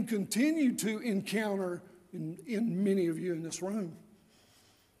encounter and continue to encounter in many of you in this room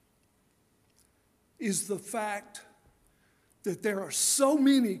is the fact that there are so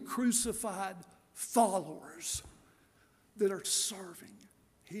many crucified followers that are serving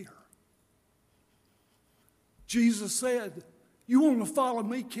here. Jesus said, you want to follow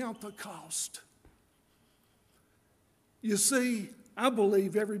me, count the cost. You see, I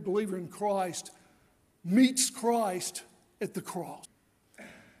believe every believer in Christ meets Christ at the cross.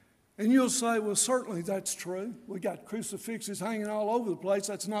 And you'll say, well, certainly that's true. We got crucifixes hanging all over the place.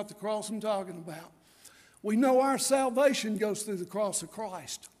 That's not the cross I'm talking about. We know our salvation goes through the cross of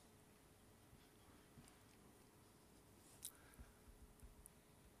Christ.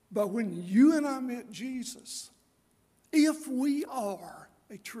 But when you and I met Jesus, if we are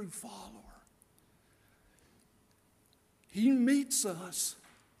a true follower, he meets us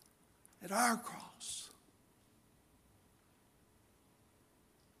at our cross.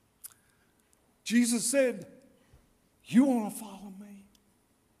 Jesus said, you want to follow me?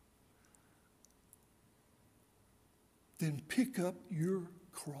 Then pick up your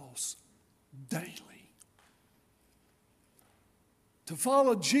cross daily. To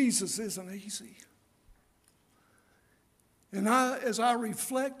follow Jesus isn't easy. And as I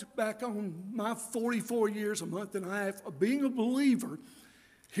reflect back on my 44 years, a month and a half of being a believer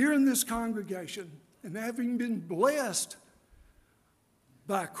here in this congregation and having been blessed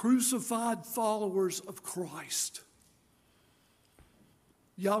by crucified followers of Christ,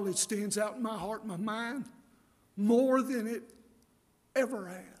 y'all, it stands out in my heart and my mind more than it ever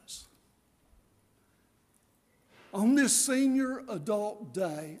has. On this senior adult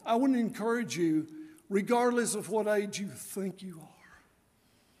day, I want to encourage you, regardless of what age you think you are,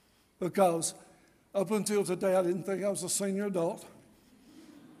 because up until today I didn't think I was a senior adult.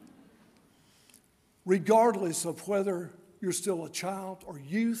 Regardless of whether you're still a child or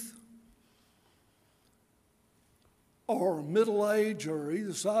youth or middle age or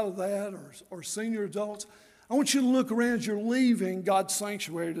either side of that or senior adults, I want you to look around as you're leaving God's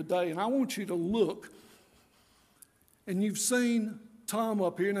sanctuary today, and I want you to look. And you've seen Tom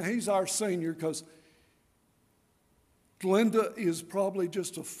up here. Now, he's our senior because Glenda is probably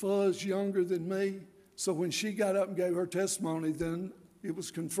just a fuzz younger than me. So when she got up and gave her testimony, then it was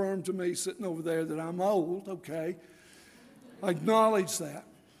confirmed to me sitting over there that I'm old, okay? I acknowledge that.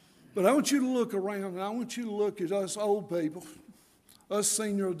 But I want you to look around, and I want you to look at us old people, us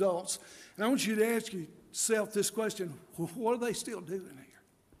senior adults, and I want you to ask yourself this question: what are they still doing here?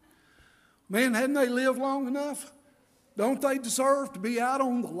 Man, hadn't they lived long enough? Don't they deserve to be out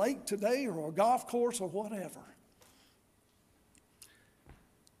on the lake today or a golf course or whatever?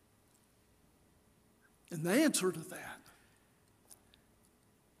 And the answer to that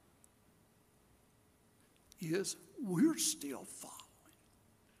is we're still following.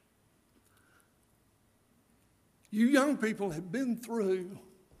 You young people have been through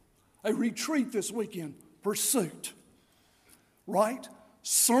a retreat this weekend, Pursuit, right?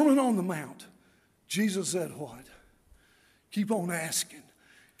 Sermon on the Mount. Jesus said what? Keep on asking.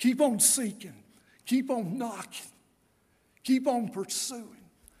 Keep on seeking. Keep on knocking. Keep on pursuing.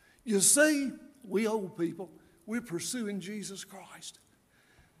 You see, we old people, we're pursuing Jesus Christ.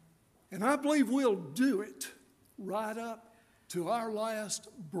 And I believe we'll do it right up to our last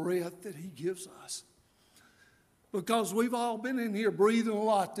breath that he gives us. Because we've all been in here breathing a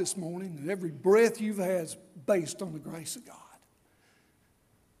lot this morning, and every breath you've had is based on the grace of God.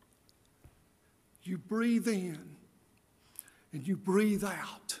 You breathe in and you breathe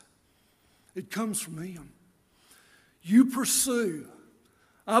out. It comes from him. You pursue.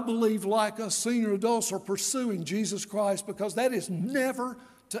 I believe like us senior adults are pursuing Jesus Christ, because that is never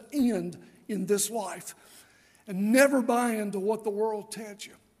to end in this life. And never buy into what the world tells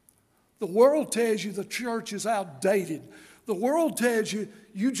you. The world tells you the church is outdated. The The world tells you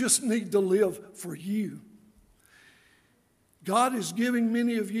you just need to live for you. God is giving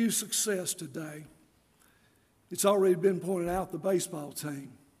many of you success today. It's already been pointed out, the baseball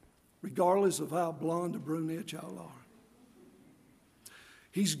team, regardless of how blonde or brunette y'all are.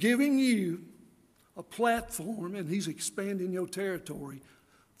 He's giving you a platform, and he's expanding your territory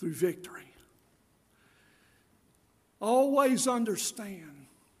through victory. Always understand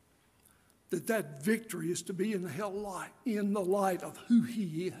that victory is to be in the light of who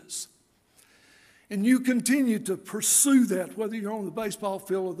he is. And you continue to pursue that, whether you're on the baseball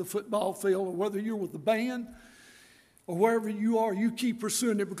field or the football field, or whether you're with the band or wherever you are, you keep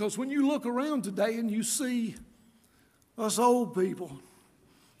pursuing it. Because when you look around today and you see us old people,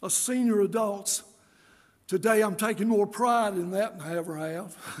 us senior adults, today I'm taking more pride in that than I ever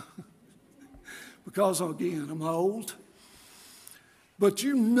have. Because, again, I'm old. But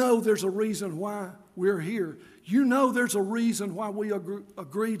you know there's a reason why we're here. You know there's a reason why we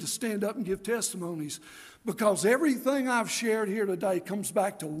agree to stand up and give testimonies. Because everything I've shared here today comes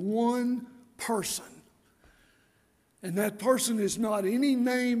back to one person. And that person is not any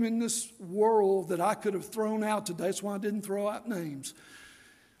name in this world that I could have thrown out today. That's why I didn't throw out names.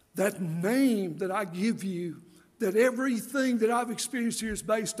 That name that I give you, that everything that I've experienced here is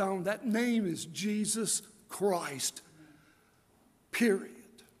based on, that name is Jesus Christ. Period.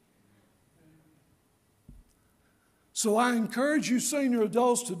 So I encourage you senior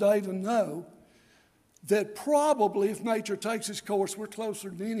adults today to know that probably if nature takes its course, we're closer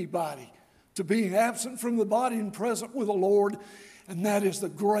than anybody to being absent from the body and present with the Lord, and that is the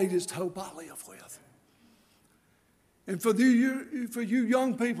greatest hope I live with. And for you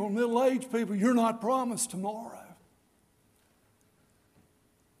young people, middle-aged people, you're not promised tomorrow.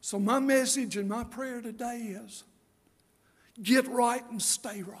 So my message and my prayer today is, get right and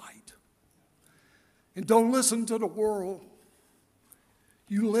stay right. And don't listen to the world.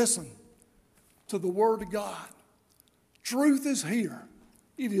 You listen to the Word of God. Truth is here.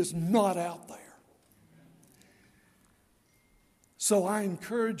 It is not out there. So I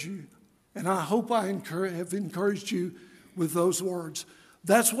encourage you, and I hope I have encouraged you with those words.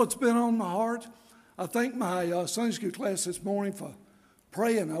 That's what's been on my heart. I thank my Sunday school class this morning for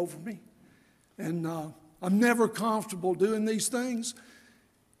praying over me. And I'm never comfortable doing these things.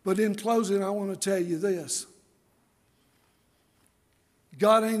 But in closing, I want to tell you this.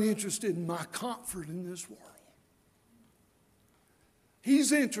 God ain't interested in my comfort in this world.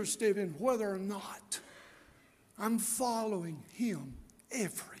 He's interested in whether or not I'm following him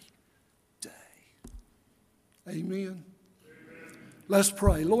every day. Amen. Let's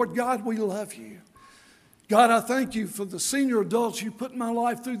pray. Lord God, we love you. God, I thank you for the senior adults you put in my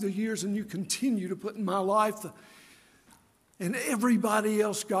life through the years, and you continue to put in my life. And everybody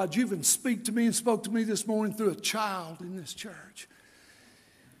else, God, you even spoke to me this morning through a child in this church.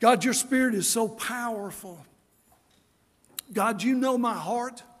 God, your Spirit is so powerful. God, you know my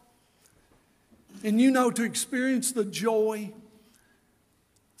heart. And you know to experience the joy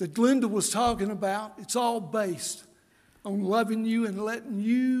that Glenda was talking about, it's all based on loving you and letting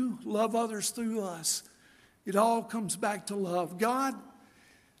you love others through us. It all comes back to love. God,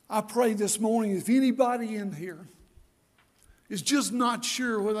 I pray this morning, if anybody in here is just not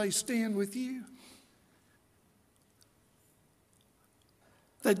sure where they stand with you,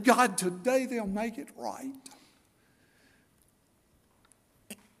 that God, today they'll make it right.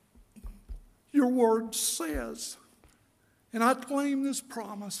 Your word says, and I claim this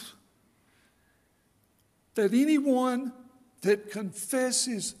promise, that anyone that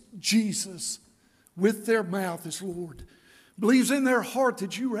confesses Jesus with their mouth as Lord, believes in their heart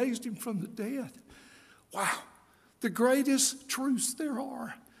that you raised him from the dead. Wow, the greatest truths there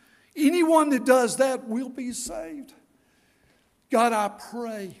are. Anyone that does that will be saved. God, I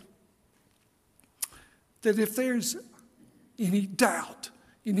pray that if there's any doubt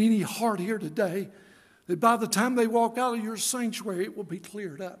in any heart here today, that by the time they walk out of your sanctuary, it will be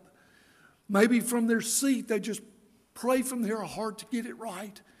cleared up. Maybe from their seat, they just pray from their heart to get it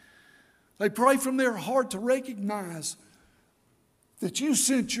right. They pray from their heart to recognize that you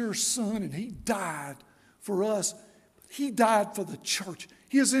sent your Son and he died for us. He died for the church.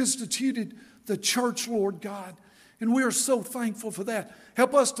 He has instituted the church, Lord God, and we are so thankful for that.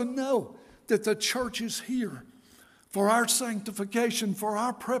 Help us to know that the church is here for our sanctification, for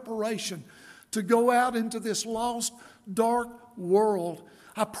our preparation to go out into this lost, dark world.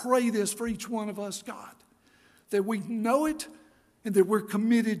 I pray this for each one of us, God, that we know it and that we're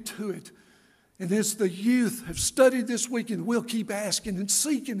committed to it. And as the youth have studied this weekend, we'll keep asking and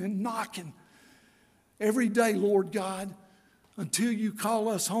seeking and knocking every day, Lord God, until you call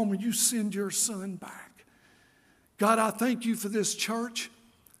us home and you send your Son back. God, I thank you for this church,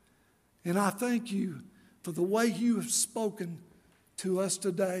 and I thank you for the way you have spoken to us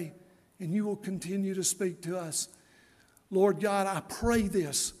today, and you will continue to speak to us. Lord God, I pray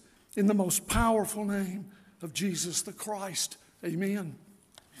this in the most powerful name of Jesus the Christ. Amen.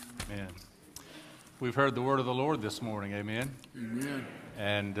 Amen. We've heard the word of the Lord this morning. Amen. Amen.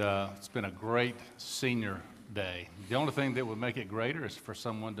 And it's been a great senior day. The only thing that would make it greater is for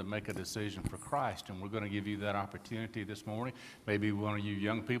someone to make a decision for Christ, and we're going to give you that opportunity this morning. Maybe one of you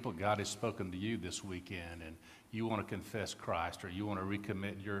young people, God has spoken to you this weekend, and you want to confess Christ, or you want to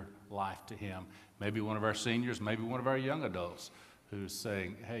recommit your life to Him. Maybe one of our seniors, maybe one of our young adults who's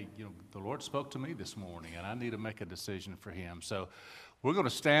saying, hey, the Lord spoke to me this morning, and I need to make a decision for Him. So we're going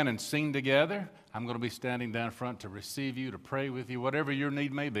to stand and sing together. I'm going to be standing down front to receive you, to pray with you, whatever your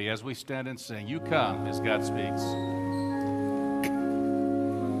need may be. As we stand and sing, you come as God speaks.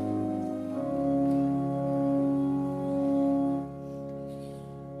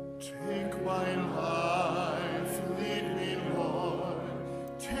 Take my life, lead me, Lord.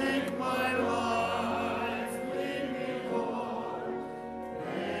 Take my life, lead me, Lord.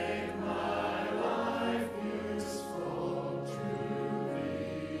 Make my life useful to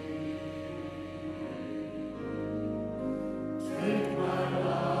Thee. Take my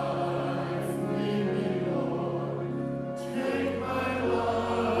life, lead me, Lord. Take my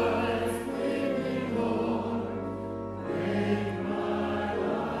life, lead me, Lord. Make my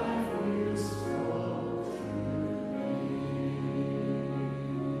life useful to Thee.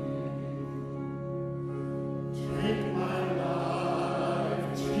 Take my life,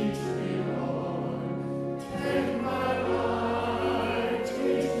 teach me, Lord. Take my life,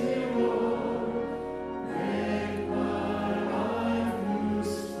 teach me, Lord. Make my life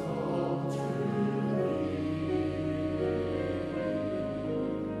useful to Thee.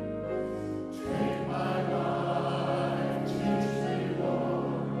 Take my life, teach me,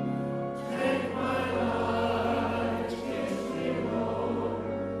 Lord. Take my life, teach me, Lord.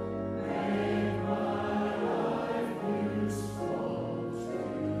 Make my life useful to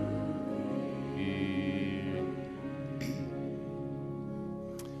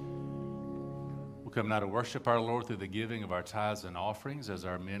We'll come now to worship our Lord through the giving of our tithes and offerings as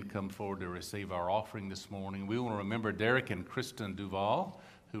our men come forward to receive our offering this morning. We want to remember Derek and Kristen Duval,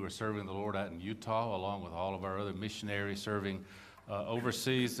 who are serving the Lord out in Utah, along with all of our other missionaries serving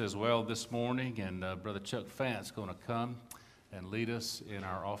overseas as well this morning. And Brother Chuck Fant's going to come and lead us in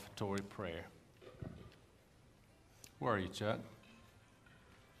our offertory prayer. Where are you, Chuck?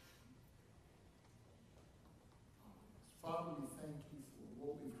 Father, we thank you for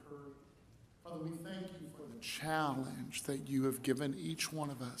what we've heard. Father, we thank you for the challenge that you have given each one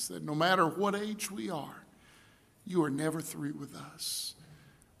of us, that no matter what age we are, you are never through with us.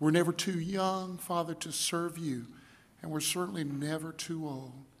 We're never too young, Father, to serve you, and we're certainly never too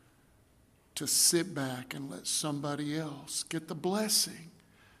old to sit back and let somebody else get the blessing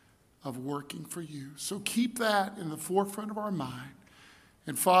of working for you. So keep that in the forefront of our mind.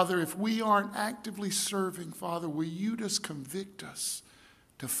 And Father, if we aren't actively serving, Father, will you just convict us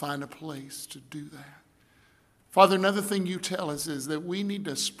to find a place to do that? Father, another thing you tell us is that we need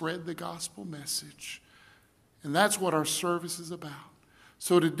to spread the gospel message. And that's what our service is about.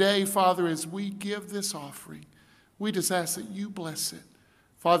 So today, Father, as we give this offering, we just ask that you bless it.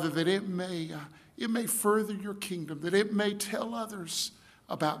 Father, that it may further your kingdom, that it may tell others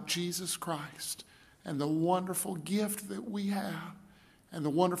about Jesus Christ and the wonderful gift that we have and the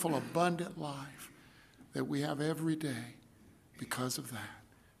wonderful abundant life that we have every day because of that.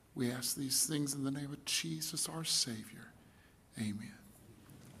 We ask these things in the name of Jesus, our Savior. Amen.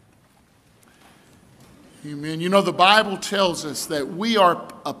 Amen. You know, the Bible tells us that we are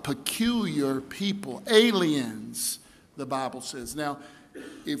a peculiar people, aliens, the Bible says. Now,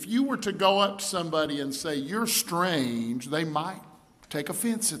 if you were to go up to somebody and say, you're strange, they might take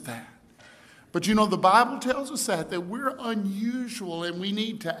offense at that. But you know, the Bible tells us that we're unusual and we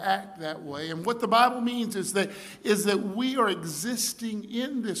need to act that way. And what the Bible means is that we are existing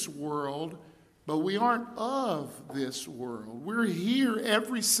in this world, but we aren't of this world. We're here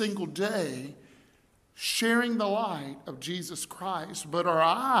every single day sharing the light of Jesus Christ, but our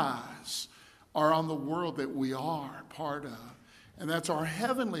eyes are on the world that we are part of. And that's our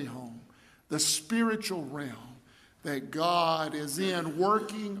heavenly home, the spiritual realm that God is in,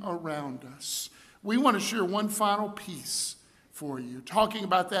 working around us. We want to share one final piece for you, talking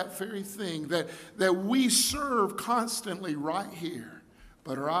about that very thing, that we serve constantly right here,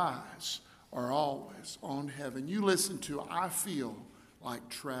 but our eyes are always on heaven. You listen to I Feel Like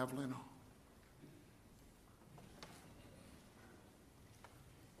Traveling On.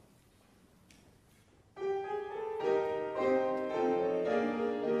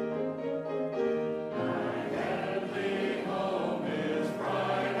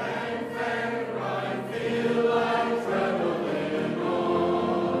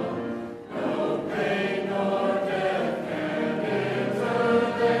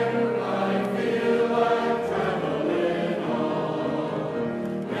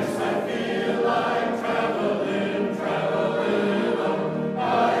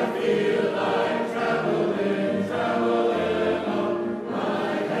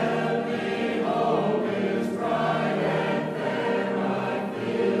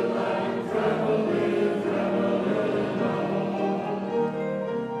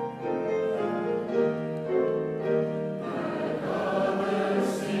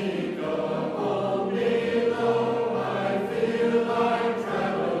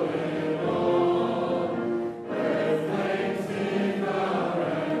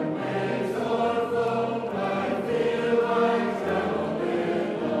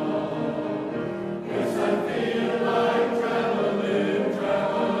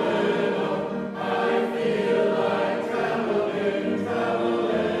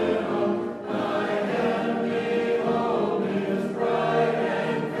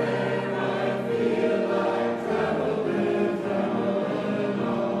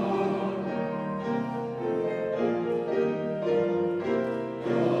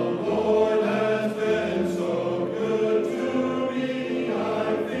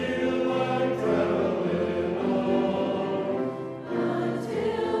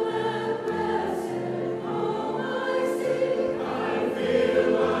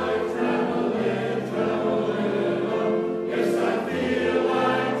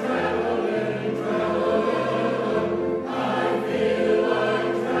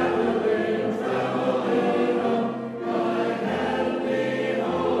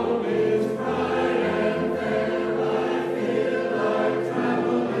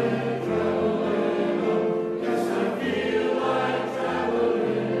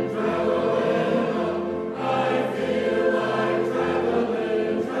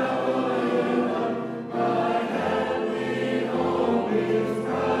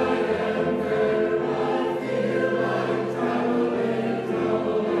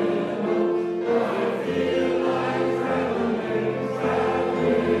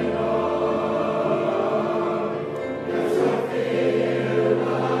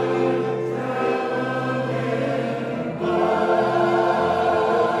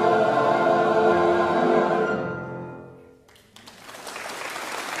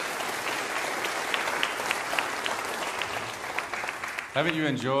 Haven't you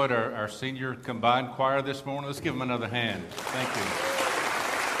enjoyed our senior combined choir this morning? Let's give them another hand. Thank you.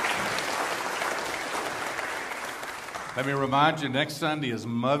 Let me remind you, next Sunday is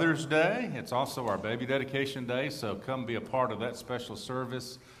Mother's Day. It's also our baby dedication day, so come be a part of that special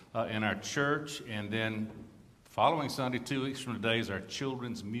service in our church. And then following Sunday, 2 weeks from today, is our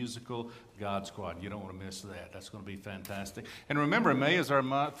children's musical God Squad. You don't want to miss that. That's going to be fantastic. And remember, May is our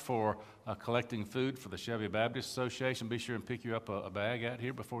month for collecting food for the Chevy Baptist Association. Be sure and pick you up a bag out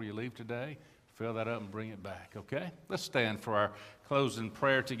here before you leave today. Fill that up and bring it back, okay? Let's stand for our closing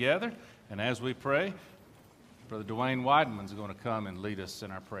prayer together. And as we pray, Brother Dwayne Weideman is going to come and lead us in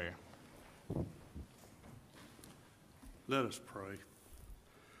our prayer. Let us pray.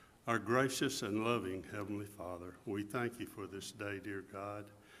 Our gracious and loving Heavenly Father, we thank you for this day, dear God,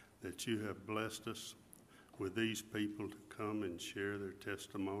 that you have blessed us with these people to come and share their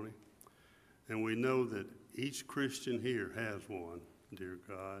testimony. And we know that each Christian here has one, dear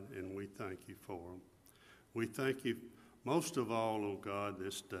God, and we thank you for them. We thank you most of all, oh God,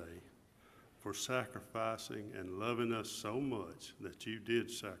 this day for sacrificing and loving us so much that you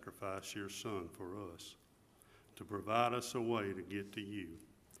did sacrifice your Son for us to provide us a way to get to you.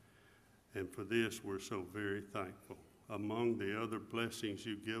 And for this, we're so very thankful. Among the other blessings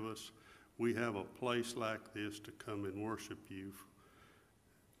you give us, we have a place like this to come and worship you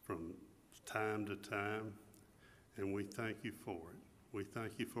from time to time, and we thank you for it. We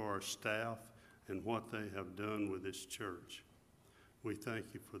thank you for our staff and what they have done with this church. We thank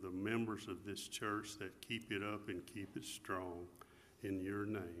you for the members of this church that keep it up and keep it strong in your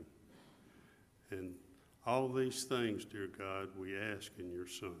name. And all these things, dear God, we ask in your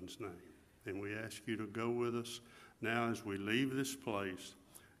Son's name. And we ask you to go with us now as we leave this place.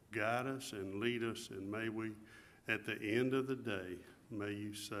 Guide us and lead us, and may we, at the end of the day, may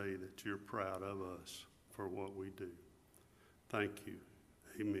you say that you're proud of us for what we do. Thank you.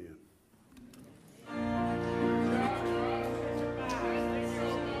 Amen.